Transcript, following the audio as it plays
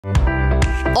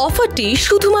অফারটি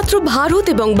শুধুমাত্র ভারত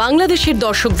এবং বাংলাদেশের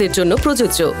দর্শকদের জন্য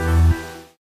প্রযোজ্য।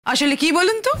 আসলে কি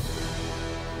বলুন তো,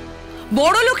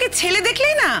 বড় লোকের ছেলে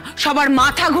দেখলেই না সবার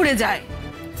মাথা ঘুরে যায়।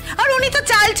 আর উনি তো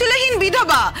চালচুলাহীন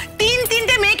বিধবা,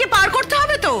 তিনটে মেয়েকে পার করতে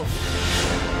হবে তো।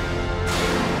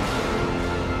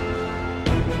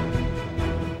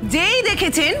 যেই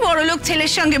দেখেছেন বড়লোক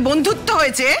ছেলের সঙ্গে বন্ধুত্ব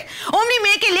হয়েছে, অমনি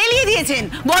মেয়েকে লেলিয়ে দিয়েছেন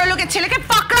বড়লোকের ছেলেকে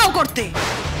পাকড়াও করতে।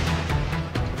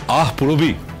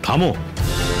 পুরবি থামো।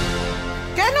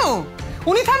 কেন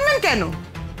উনি থামবেন কেন?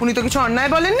 উনি তো কিছু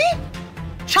অন্যায় বলেননি।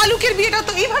 শালুকের বিয়েটা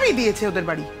তো এইভাবেই দিয়েছে ওদের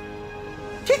বাড়ি,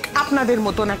 ঠিক আপনাদের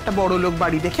মতন একটা বড় লোক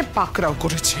বাড়ি দেখে পাকড়াও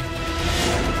করেছে।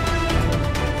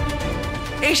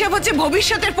 এইসব হচ্ছে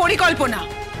ভবিষ্যতের পরিকল্পনা।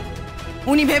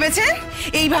 উনি ভেবেছেন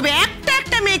এইভাবে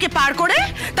একটা মেয়েকে পার করে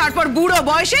তারপর বুড়ো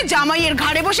বয়সে জামাইয়ের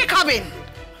ঘাড়ে বসে খাবেন,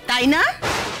 তাই না?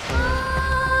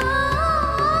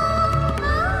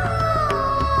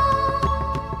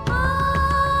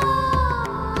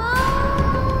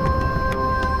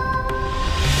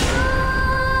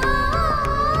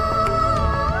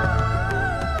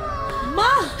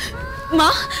 মা মা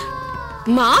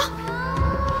মা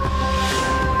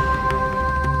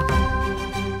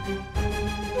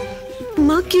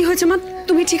মা কি হয়েছে? মা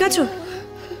তুমি ঠিক আছো?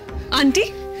 আন্টি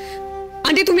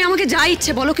আন্টি তুমি আমাকে যা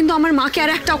ইচ্ছে বলো, কিন্তু আমার মাকে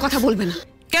আর একটাও কথা বলবে না।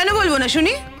 কেন বলবো না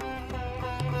শুনি?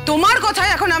 তোমার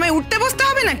কথায় এখন আমায় উঠতে বসতে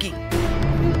হবে নাকি?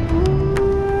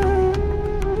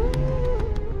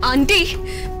 আন্টি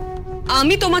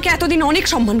আমি তোমাকে এতদিন অনেক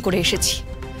সম্মান করে এসেছি,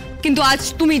 কিন্তু আজ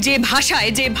তুমি যে ভাষায়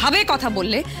যেভাবে কথা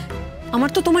বললে, আমার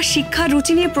তো তোমার শিক্ষা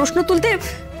রুচি নিয়ে প্রশ্ন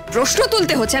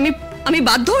তুলতে হচ্ছে। আমি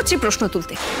বাধ্য হচ্ছি প্রশ্ন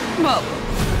তুলতে। বাবা,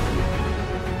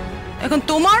 এখন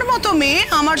তোমার মতো মেয়ে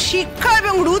আমার শিক্ষা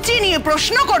এবং রুচি নিয়ে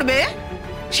প্রশ্ন করবে,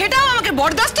 সেটাও আমাকে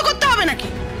বরদাস্ত করতে হবে নাকি?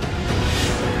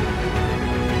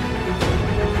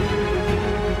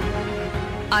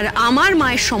 আর আমার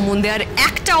মায়ের সম্বন্ধে আর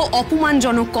একটাও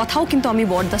অপমানজনক কথাও কিন্তু আমি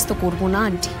বরদাস্ত করব না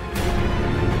আন্টি।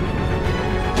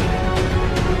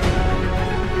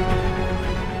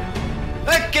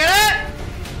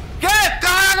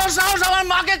 আমার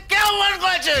মাকে কে অপমান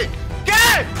করেছে? কে?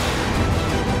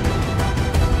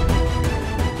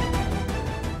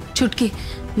 ছুটকি,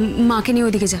 মাকে নিয়ে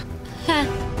ওইদিকে যা। হ্যাঁ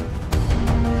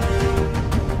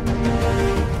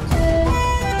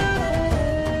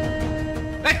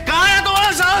কারা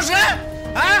তোমার সাহস?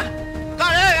 হ্যাঁ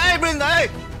বৃন্দা,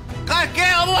 কে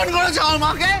অপমান করেছে আমার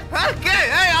মাকে? হ্যাঁ কে?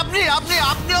 আপনি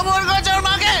অপমান করেছেন আমার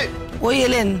মাকে? ওই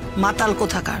এলেন মাতাল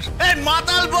কোথাকার।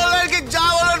 মাতাল বললেন কি যা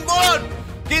বলেন বলুন,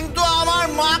 কিন্তু আমার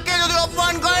মাকে যদি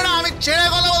অপমান করে না আমি ছেড়ে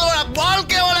কথা বলবো না। বল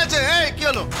কে বলেছে? কি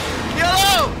হলো?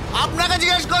 আপনাকে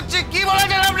জিজ্ঞেস করছি, কি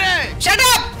বলেছেন আপনি? Shut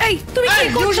up! এই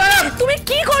তুমি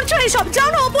কি করছো এইসব? যাও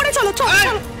না ওপরে চলো।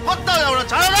 কোথাও যাবো না,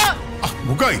 ছাড়ো না।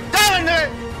 বুকাই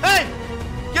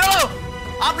কি হলো?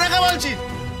 আপনাকে বলছি,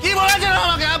 কি বলেছেন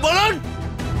আমাকে বলুন।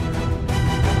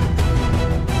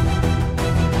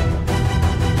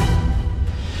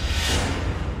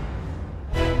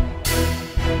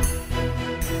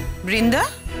 বৃন্দা,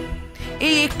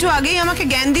 এই একটু আগেই আমাকে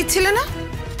জ্ঞান দিচ্ছিলে না?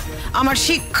 আমার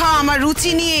শিক্ষা আমার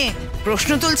রুচি নিয়ে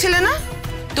প্রশ্ন তুলছিলে না?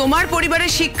 তোমার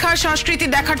পরিবারের শিক্ষা সংস্কৃতি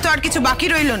দেখার তো আর কিছু বাকি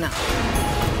রইল না।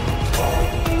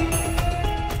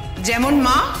 যেমন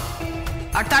মা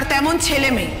আর তার তেমন ছেলে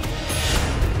মেয়ে।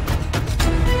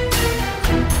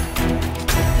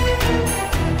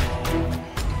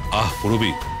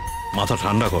 পুরবি মাথা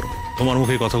ঠান্ডা করো, তোমার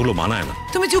মুখে কথাগুলো মানায় না।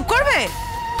 তুমি চুপ করবে?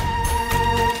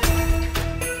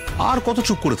 আর কত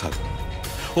চুপ করে থাকো?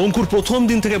 অঙ্কুর প্রথম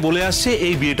দিন থেকে বলে আসছে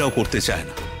এই বিয়েটাও করতে চায়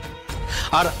না,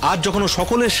 আর আজ যখন ও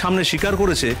সকলের সামনে স্বীকার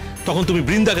করেছে তখন তুমি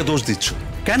বৃন্দাকে দোষ দিচ্ছ।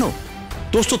 কেন?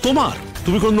 দোষ তো তোমার।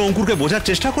 তুমি কোনদিন অঙ্কুরকে বোঝার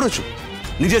চেষ্টা করেছো?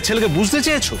 নিজের ছেলেকে বুঝতে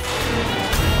চেয়েছো?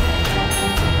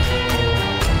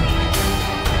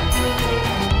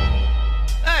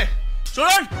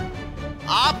 শুনুন,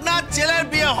 আপনার ছেলের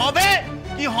বিয়ে হবে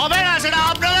কি হবে না সেটা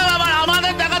আপনাদের ব্যাপার,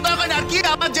 আমাদের দেখা দরকার নেই। আর কি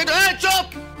আমার যেটা চুপ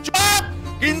চুপ,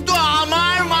 কিন্তু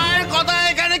আমার মায়ের কথা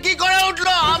এখানে কি করে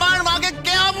উঠলো? আমার মাকে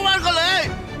কে অপমান করলো?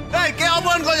 কে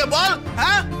অপমান করছে বল?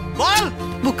 হ্যাঁ বল।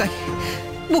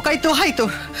 বুকাই তো হাই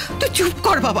তোর, তুই চুপ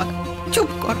কর বাবা, চুপ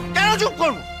কর। কেন চুপ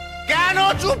করবো? কেন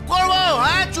চুপ করবো?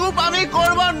 হ্যাঁ চুপ আমি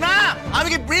করবো না। আমি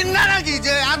কি বৃন্দা নাকি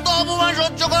যে এত অপমান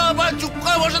সহ্য করার পর চুপ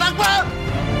করে বসে থাকবো?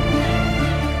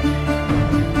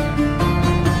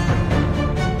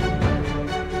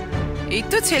 এই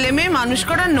তো ছেলে মেয়ে মানুষ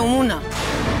করার নমুনা।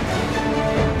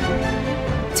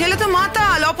 ছেলে তো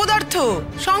মাতাল, অপদার্থ,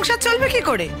 সংসার চলবে কি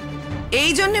করে?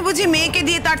 এই জন্য বুঝি মেয়েকে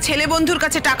দিয়ে তার ছেলে বন্ধুর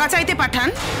কাছে টাকা চাইতে পাঠান।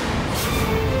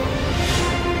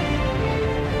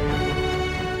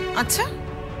 আচ্ছা,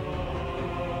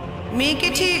 মেয়েকে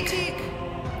ঠিক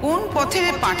কোন পথে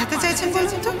পাঠাতে চাইছেন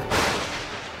বলুন তো?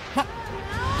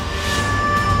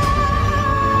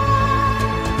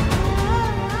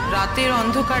 রাতের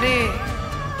অন্ধকারে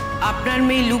আপনার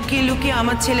মেয়ে লুকিয়ে লুকিয়ে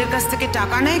আমার ছেলের কাছ থেকে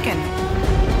টাকা নেয় কেন?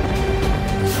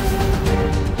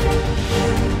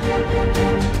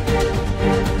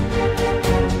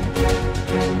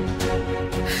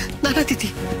 না না দিদি,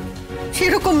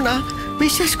 সেরকম না,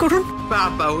 বিশ্বাস করুন।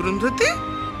 বাবা অরুন্ধতী,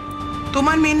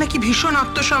 তোমার মেয়ের নাকি ভীষণ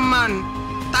আত্মসম্মান,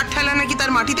 তার ঠেলা নাকি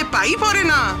তার মাটিতে পাই পড়ে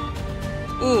না।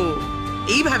 ও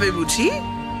এইভাবে বুঝি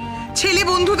ছেলে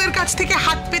বন্ধুদের কাছ থেকে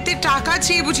হাত পেতে টাকা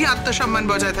চেয়ে বুঝি আত্মসম্মান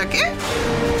বজায় থাকে?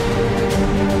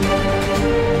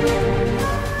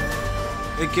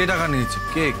 কে টাকা নিয়েছে?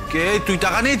 কে কে তুই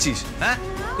টাকা নিয়েছিস? হ্যাঁ,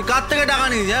 তুই কার থেকে টাকা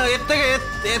নিয়েছিস?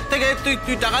 এর থেকে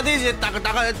তুই টাকা দিয়েছিস?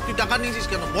 তুই টাকা নিয়েছিস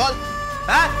কেন বল?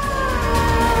 হ্যাঁ,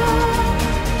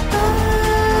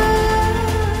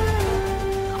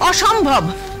 অসম্ভব,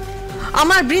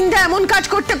 আমার বৃন্দা এমন কাজ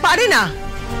করতে পারে না।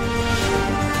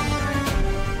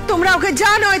 তোমরা ওকে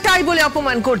যা নয় তাই বলে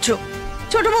অপমান করছো।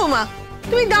 ছোট বৌমা,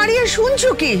 তুমি দাঁড়িয়ে শুনছো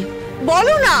কি?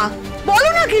 বলো না, বলো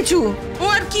না কিছু। ও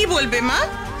আর কি বলবে মা?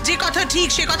 যে কথা ঠিক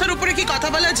সে কথার উপরে কি কথা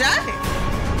বলা যায়?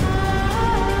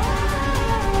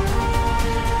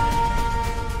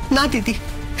 না দিদি,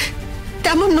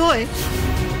 তেমন নয়।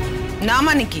 না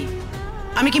মানে কি?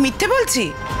 আমি কি মিথ্যে বলছি?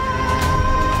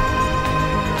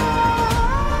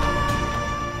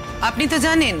 আপনি তো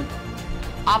জানেন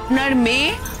আপনার মেয়ে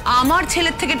আমার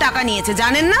ছেলের থেকে টাকা নিয়েছে,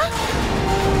 জানেন না?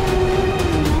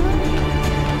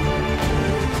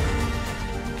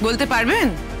 বলতে পারবেন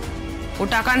ও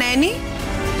টাকা নেয়নি?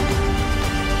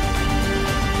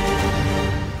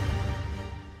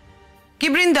 কি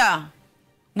বৃন্দা,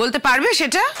 বলতে পারবে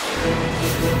সেটা?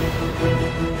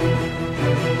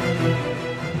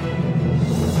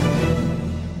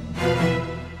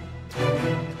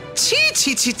 ছি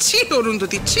ছি ছি ছি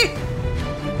অরুন্ধতী, ছি।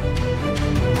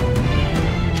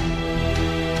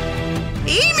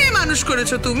 এই মেয়ে মানুষ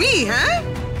করেছো তুমি? হ্যাঁ,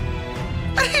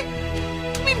 আরে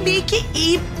তুমি মেয়েকে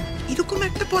এরকম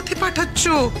একটা পথে পাঠাচ্ছ,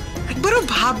 একবারও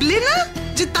ভাবলে না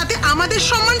যে তাতে আমাদের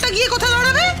সম্মানটা গিয়ে কোথায়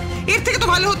দাঁড়াবে? এর থেকে তো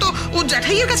ভালো হতো ও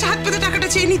জ্যাঠাইয়ের কাছে হাত পেতে টাকাটা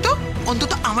চেয়ে নিত,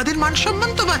 অন্তত আমাদের মান সম্মান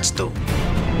তো বাঁচতো।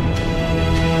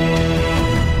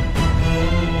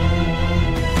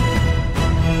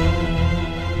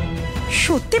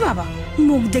 সত্যি বাবা,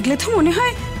 মুখ দেখলে তো মনে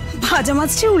হয় ভাজা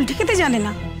মাছটি উল্টে খেতে জানে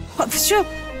না, অথচ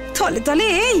তলে তলে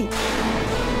এই।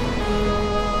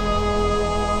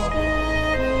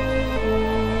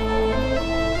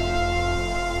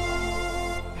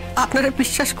 আপনারা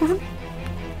বিশ্বাস করুন,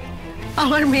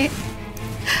 আমার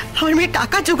মেয়ে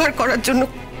টাকা জোগাড় করার জন্য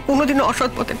কোনোদিনও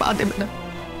অসৎ পথে পা দেবে না,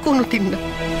 কোনোদিন না।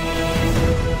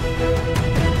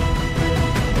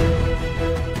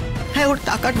 হ্যাঁ, ওর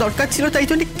টাকার দরকার ছিল, তাই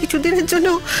জন্য কিছুদিনের জন্য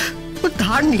ও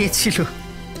ধার নিয়েছিল।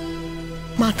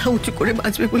 মাথা উঁচু করে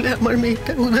বাঁচবে বলে আমার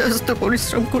মেয়েটা উদয়স্ত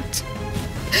পরিশ্রম করছে।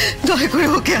 দয়া করে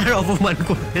ওকে আর অপমান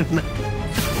করবেন না।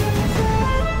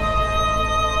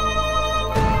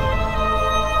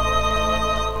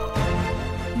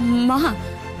 মা,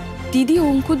 দিদি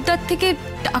অঙ্কুরদার থেকে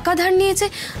টাকা ধার নিয়েছে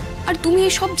আর তুমি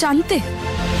এসব জানতে?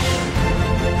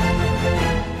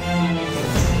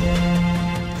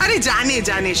 আরে জানে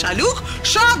জানে শালুক,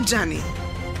 সব জানে।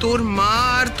 তোর মা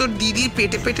আর তোর দিদির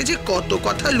পেটে পেটে যে কত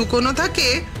কথা লুকোনো থাকে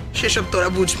সেসব তোরা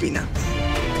বুঝবি না।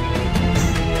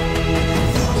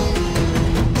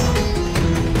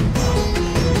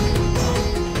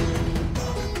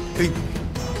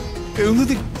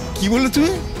 কি বললে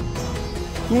তুমি?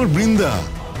 তোমার বৃন্দা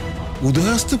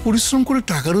উদয়াস্তে পরিশ্রম করে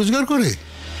টাকা রোজগার করে?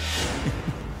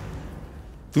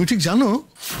 তুমি ঠিক জানো?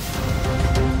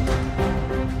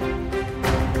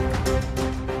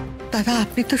 দাদা,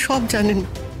 আপনি তো সব জানেন।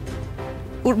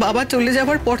 ওর বাবা চলে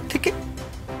যাবার পর থেকে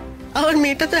আমার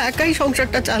মেয়েটা তো একাই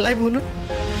সংসারটা চালায়, বলুন।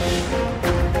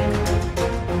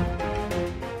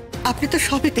 আপনি তো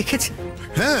সবই দেখেছেন।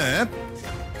 হ্যাঁ,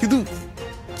 কিন্তু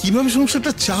কিভাবে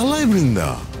সংসারটা চালায় বৃন্দা?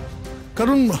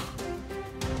 কারণ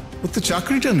ওর তো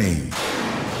চাকরিটা নেই।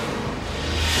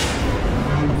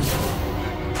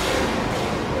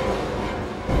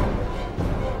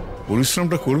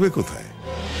 পরিশ্রমটা করবে কোথায়?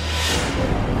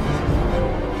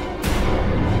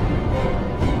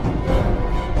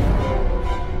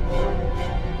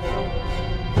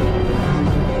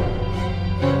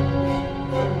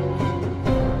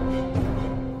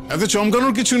 এত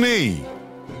চমকানোর কিছু নেই।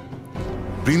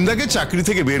 বৃন্দাকে চাকরি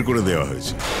থেকে বের করে দেওয়া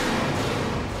হয়েছে।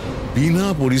 বিনা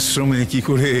পরিশ্রমে কি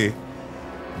করে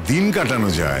দিন কাটানো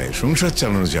যায়, সংসার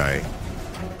চালানো যায়,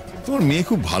 তোমার মেয়ে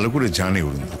খুব ভালো করে জানে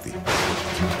অরুন্ধতী।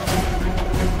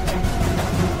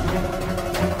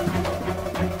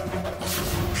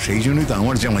 সেই জন্যই তো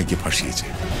আমার জামাইকে ফাঁসিয়েছে।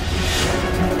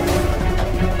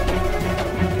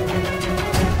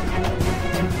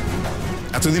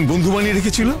 এতদিন বন্ধু বানিয়ে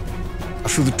রেখেছিল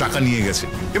আর শুধু টাকা নিয়ে গেছে।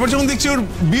 এবার যখন দেখছি ওর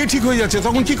বিয়ে ঠিক হয়ে যাচ্ছে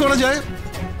তখন কি করা যায়,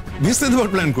 ভেস্তে দেওয়ার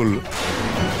প্ল্যান করলো।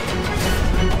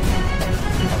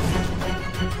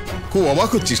 খুব অবাক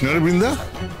হচ্ছিস না রে বৃন্দা?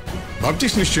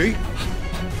 ভাবছিস নিশ্চয়ই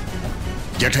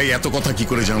জ্যাঠাই এত কথা কি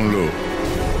করে জানলো।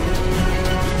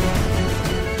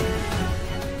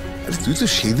 আরে তুই তো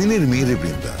সেদিনের মেয়ে রে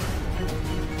বৃন্দা।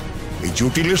 এই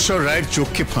জটিলেশ্বর রায়ের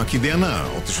চোখকে ফাঁকি দেয়া না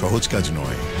অত সহজ কাজ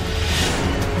নয়।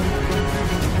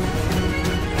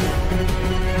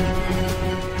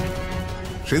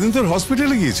 সেদিন তোর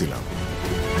হসপিটালে গিয়েছিলাম।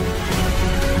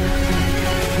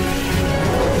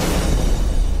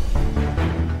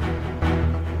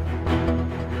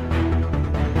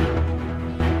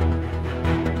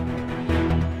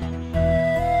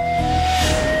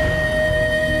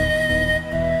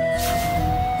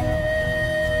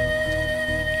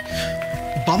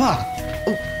 বাবা,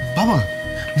 ও বাবা,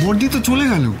 বর্দি তো চলে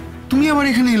গেল, তুমি আবার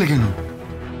এখানে এলে কেন?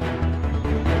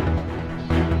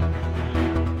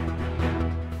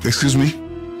 এক্সকিউজ মি,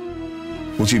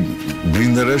 বলছি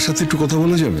বৃন্দারের সাথে একটু কথা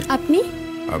বলা যাবে? আপনি?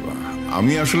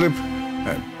 আমি আসলে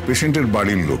পেশেন্টের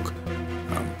বাড়ির লোক।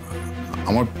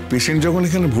 আমার পেশেন্ট যখন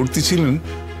এখানে ভর্তি ছিলেন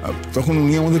তখন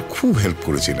উনি আমাদের খুব হেল্প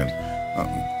করেছিলেন,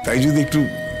 তাই যদি একটু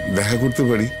দেখা করতে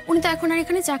পারি। উনি তো এখন আর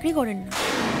এখানে চাকরি করেন না।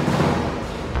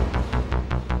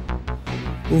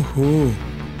 ওহো,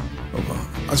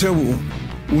 আচ্ছা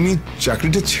উনি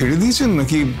চাকরিটা ছেড়ে দিয়েছেন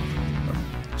নাকি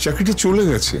চাকরিটা চলে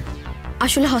গেছে?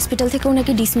 আসলে হসপিটাল থেকে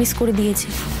ওনাকে ডিসমিস করে দিয়েছে।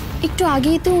 একটু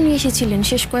আগেই তো উনি এসেছিলেন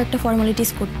শেষ কয়েকটা ফর্মালিটিস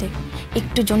করতে,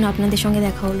 একটুর জন্য আপনাদের সঙ্গে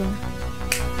দেখা হলো।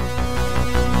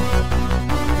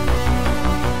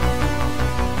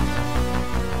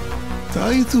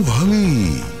 তাই তো ভাবি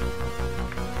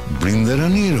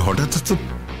বৃন্দারানীর হঠাৎ তো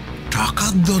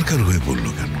টাকার দরকার হয়ে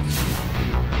পড়লো কেন?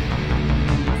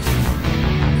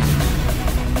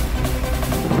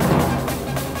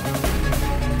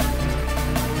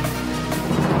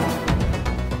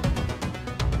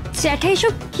 জ্যাঠাই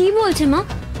এসব কি বলছে মা?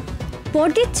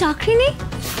 বর্দির চাকরি নেই?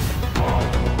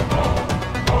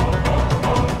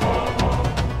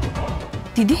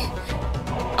 দিদি,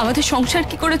 আমাদের সংসার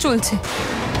কি করে চলছে?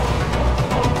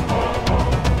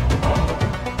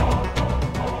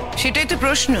 সেটাই তো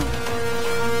প্রশ্ন।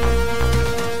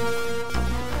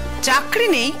 চাকরি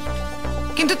নেই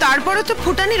কিন্তু তারপরে তো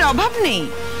ফুটানির অভাব নেই।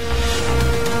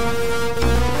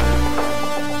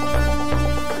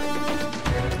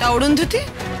 তা অরুন্ধতী,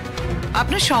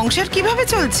 আপনার সংসার কিভাবে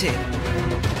চলছে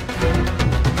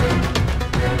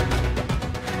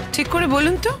ঠিক করে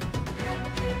বলুন তো?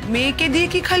 মেয়েকে দিয়ে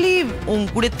কি খালি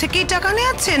অঙ্কুরের থেকেই টাকা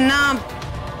নেওয়াচ্ছেন, না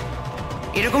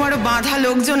এরকম আরো বাঁধা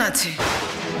লোকজন আছে?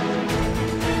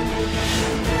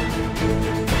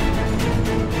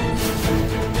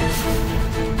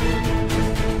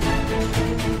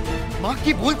 মা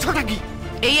কি বলছোটা কি?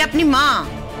 এই আপনি মা,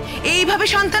 এইভাবে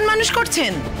সন্তান মানুষ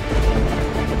করছেন?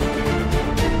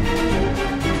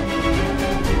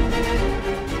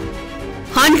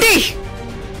 আন্টি,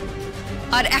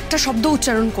 আর একটা শব্দ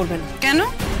উচ্চারণ করবে না। কেন?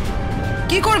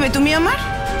 কি করবে তুমি আমার?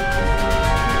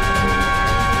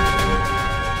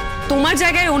 তোমার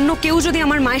জায়গায় অন্য কেউ যদি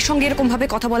আমার মায়ের সঙ্গে এরকম ভাবে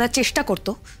কথা বলার চেষ্টা করত,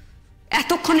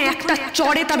 এতক্ষণে একটা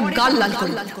চড়ে তার গাল লাল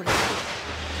করে।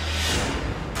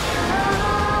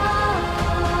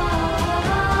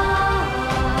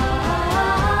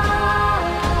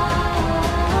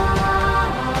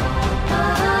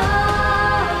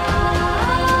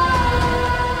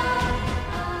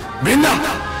 বৃন্দা,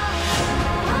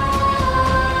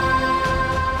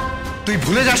 তুই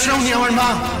ভুলে যাস না উনি আমার মা।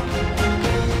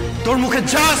 তোর মুখে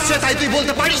যা আসছে তাই তুই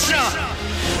বলতে পারিস না।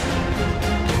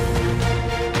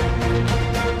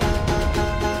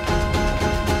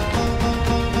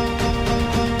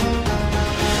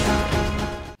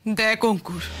 দেখ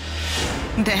অঙ্কুর,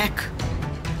 দেখ,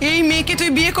 এই মেয়েকে তুই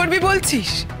বিয়ে করবি বলছিস?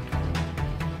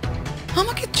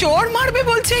 আমাকে চড় মারবে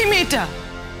বলছে এই মেয়েটা।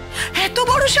 এত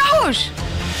বড় সাহস!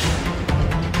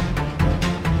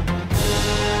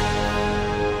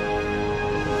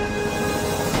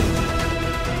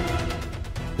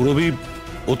 রবি,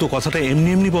 ও তো কথাটা এমনি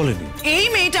এমনি বলেনি। এই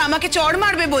মেয়েটা আমাকে চড়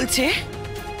মারবে বলছে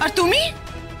আর তুমি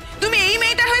তুমি এই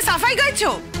মেয়েটার হয়ে সাফাই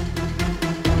গাইছো?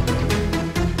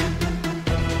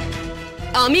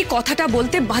 আমি কথাটা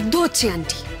বলতে বাধ্য হচ্ছি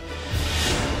আন্টি।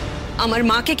 আমার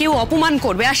মাকে কেউ অপমান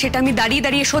করবে আর সেটা আমি দাঁড়িয়ে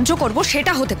দাঁড়িয়ে সহ্য করব,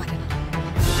 সেটা হতে পারে না।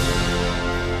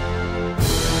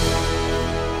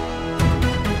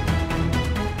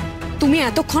 তুমি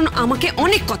এতক্ষণ আমাকে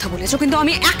অনেক কথা বলেছো কিন্তু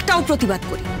আমি একটাও প্রতিবাদ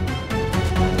করি।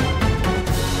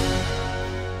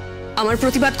 আমার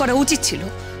প্রতিবাদ করা উচিত ছিল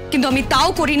কিন্তু আমি তাও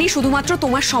করিনি শুধুমাত্র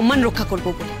তোমার সম্মান রক্ষা করব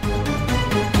বলে।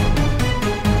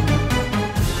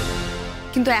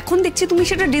 কিন্তু এখন দেখছি তুমি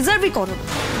সেটা ডিজার্ভই করো।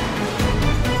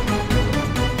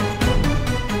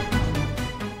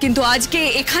 কিন্তু আজকে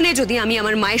এখানে যদি আমি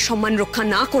আমার মায়ের সম্মান রক্ষা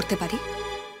না করতে পারি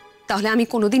তাহলে আমি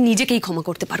কোনোদিন নিজেকেই ক্ষমা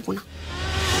করতে পারবো না।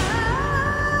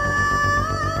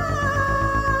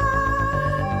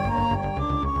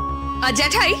 আর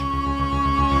জ্যাঠাই,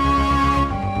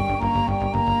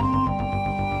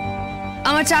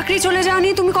 আমার চাকরি চলে যাওয়া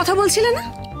নিয়ে তুমি কথা বলছিলে না?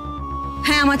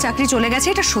 হ্যাঁ, আমার চাকরি চলে গেছে,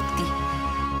 এটা সত্যি,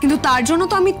 কিন্তু তার জন্য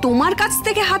তো আমি তোমার কাছ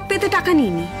থেকে হাত পেতে টাকা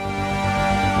নিইনি।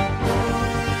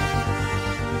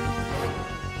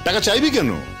 টাকা চাইবি কেন?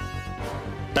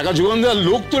 টাকা জোগান দেওয়ার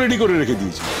লোক তো রেডি করে রেখে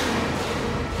দিয়েছি।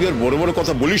 তুই আর বড় বড়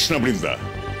কথা বলিস না বৃন্দা।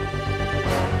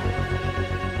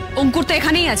 অঙ্কুর তো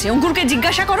এখানেই আছে, অঙ্কুরকে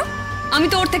জিজ্ঞাসা করো। আমি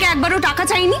তো ওর থেকে একবারও টাকা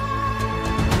চাইনি।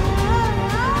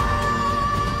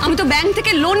 আমি তো ব্যাংক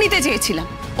থেকে লোন নিতে চেয়েছিলাম,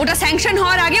 ওটা স্যাংশন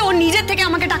হওয়ার আগে ও নিজের থেকে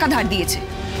আমাকে টাকা ধার দিয়েছে।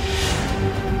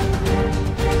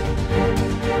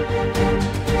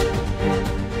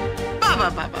 বাবা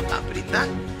বাবা বৃন্দা,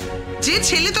 যে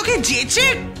ছেলে তোকে যেচে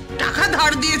টাকা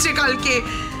ধার দিয়েছে কালকে,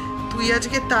 তুই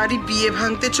আজকে তারই বিয়ে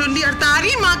ভাঙতে চললি আর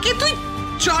তারই মাকে তুই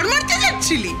চড় মারতে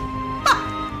যাচ্ছিলি।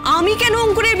 আমি কেন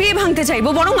অঙ্কুরের বিয়ে ভাঙতে চাইবো?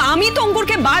 বরং আমি তো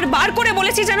অঙ্কুরকে বারবার করে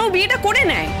বলেছি যেন ও বিয়েটা করে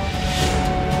নেয়।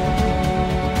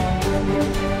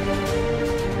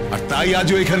 আর তাই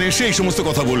আজও এখানে এসে এই সমস্ত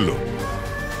কথা বললো।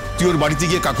 তুই ওর বাড়িতে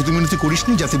গিয়ে কাকুতি মিনতি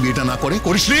করিসনি যাতে বিয়েটা না করে?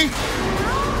 করিসনি?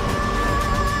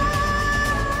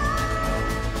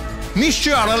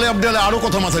 নিশ্চয় আড়ালে আবডালে আরো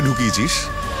কথা মাথায় ঢুকিয়েছিস।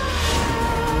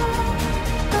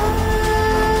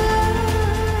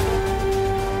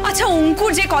 আচ্ছা,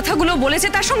 অঙ্কুর যে কথাগুলো বলেছে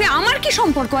তার সঙ্গে আমার কি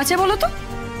সম্পর্ক আছে বলো তো?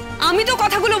 আমি তো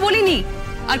কথাগুলো বলিনি।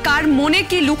 আর কার মনে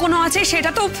কি লুকোনো আছে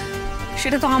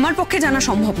সেটা তো আমার পক্ষে জানা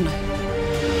সম্ভব নয়।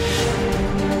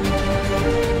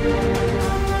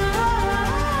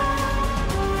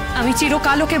 আমি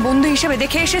চিরকাল ওকে বন্ধু হিসেবে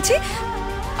দেখে এসেছি,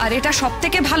 আর এটা সব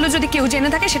থেকে ভালো যদি কেউ জেনে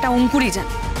থাকে সেটা অঙ্কুরই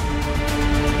জানে।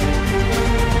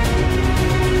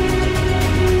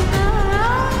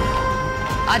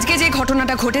 আজকে যে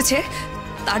ঘটনাটা ঘটেছে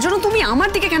তার জন্য তুমি আমার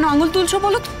দিকে কেন আঙুল তুলছো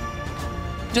বলো তো?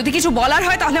 যদি কিছু বলার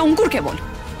হয় তাহলে অঙ্কুরকে বল,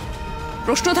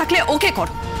 প্রশ্ন থাকলে ওকে কর।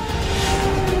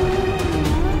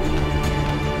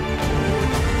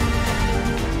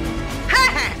 হ্যাঁ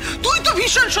হ্যাঁ, তুই তো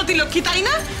ভীষণ সতীলক্ষ্মী, তাই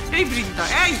না? এই বৃন্দা,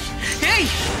 এই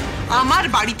আমার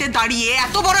বাড়িতে দাঁড়িয়ে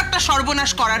এত বড় একটা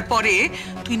সর্বনাশ করার পরে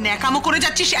তুই ন্যাকামো করে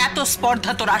যাচ্ছিস। এত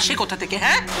স্পর্ধা তোর আসে কোথা থেকে?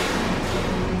 হ্যাঁ,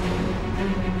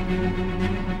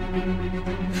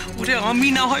 ওরে আমি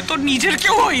না হয় তোর নিজের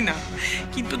কেউ হই না,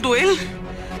 কিন্তু দোয়েল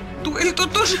তো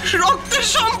তোর রক্তের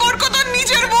সম্পর্ক, তোর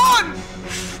নিজের বোন।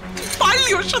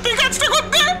 পারলি ওর সাথে কাজটা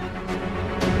করতে?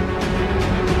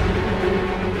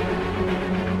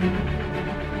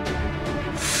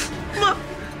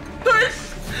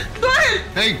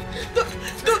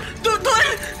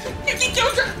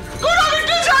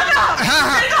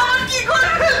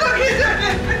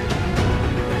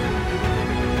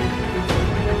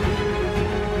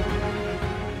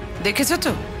 দেখেছো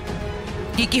তো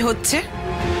কি কি হচ্ছে?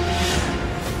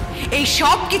 এই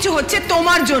সব কিছু হচ্ছে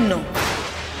তোমার জন্য।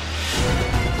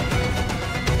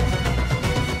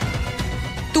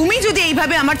 তুমি যদি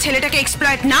এইভাবে আমার ছেলেটাকে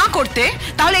এক্সপ্লয়েট না করতে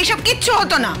তাহলে এইসব কিচ্ছু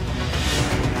হতো না।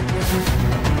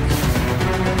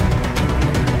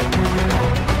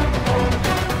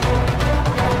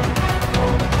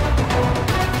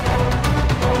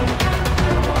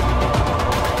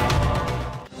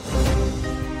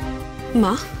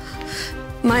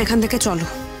 মা এখান থেকে চলো,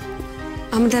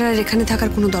 আমাদের আর এখানে থাকার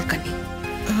কোনো দরকার নেই।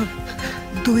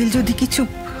 দোয়েল যদি কিছু...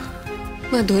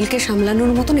 মা, দোয়েলকে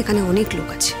সামলানোর মতন এখানে অনেক লোক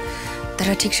আছে,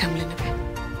 তারা ঠিক সামলে নেবে।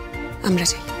 আমরা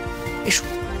যাই, এসো।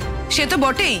 সে তো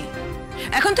বটেই,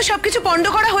 এখন তো সবকিছু পণ্ড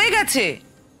করা হয়ে গেছে,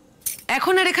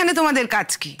 এখন আর এখানে তোমাদের কাজ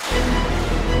কি?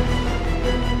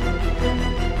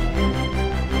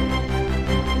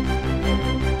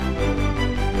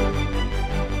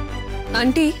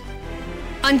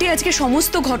 আন্টি আজকে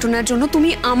সমস্ত ঘটনার জন্য তুমি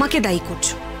আমাকে দায়ী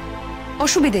করছো,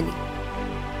 অসুবিধে নেই,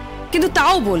 কিন্তু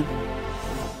তাও বল,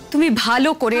 তুমি ভালো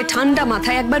করে ঠান্ডা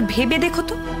মাথায় একবার ভেবে দেখো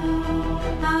তো,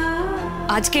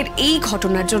 আজকের এই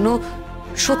ঘটনার জন্য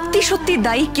সত্যি সত্যি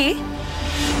দায়ী কে?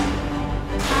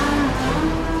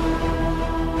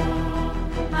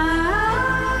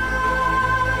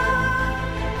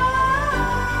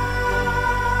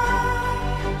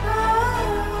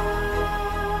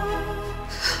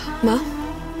 মা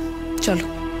চলো।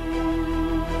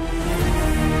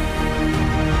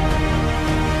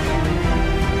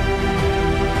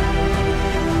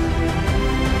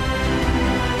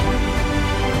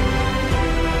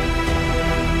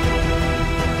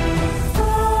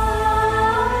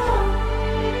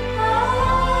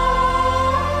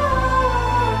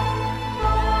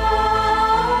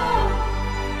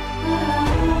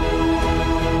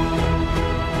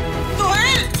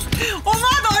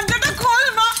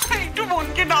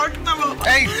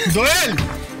 এই দোয়েল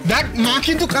দেখ মা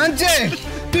কিন্তু কাঁদছে,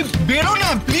 তুই বেরো না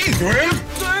প্লিজ। দোয়েল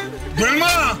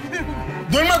মা,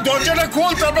 দরজাটা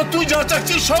খোল, তারপর তুই যা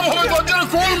চাচ্ছিস সব হবে। দরজাটা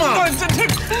খোল মা।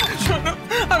 শোনো,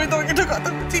 আমি তোমাকে একটা কথা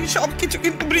বলছি, সবকিছু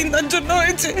কিন্তু বৃন্দার জন্য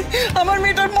হয়েছে। আমার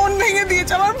মেয়েটার মন ভেঙে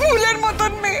দিয়েছে, আমার ভুলের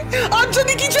মতন মেয়ে। আর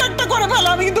যদি কিছু একটা করে ফেলো,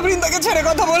 আমি কিন্তু বৃন্দাকে ছেড়ে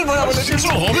কথা বলবো না। বলে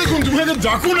সেসব হবে কোন, তুমি আগে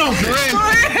ডাকো না।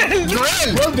 দোয়েল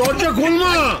দরজা খোল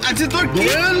মা। আচ্ছা তোর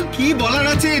কি বলার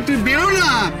আছে, তুই বেরো না।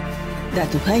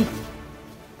 দাদু ভাই,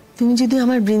 তুমি যদি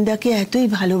আমার বৃন্দাকে এতই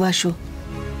ভালোবাসো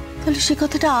তাহলে সে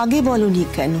কথাটা আগে বলনি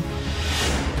কেন?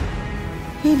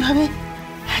 এইভাবে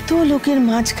এত লোকের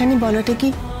মাঝখানে বলাটা কি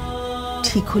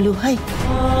ঠিক হলো ভাই?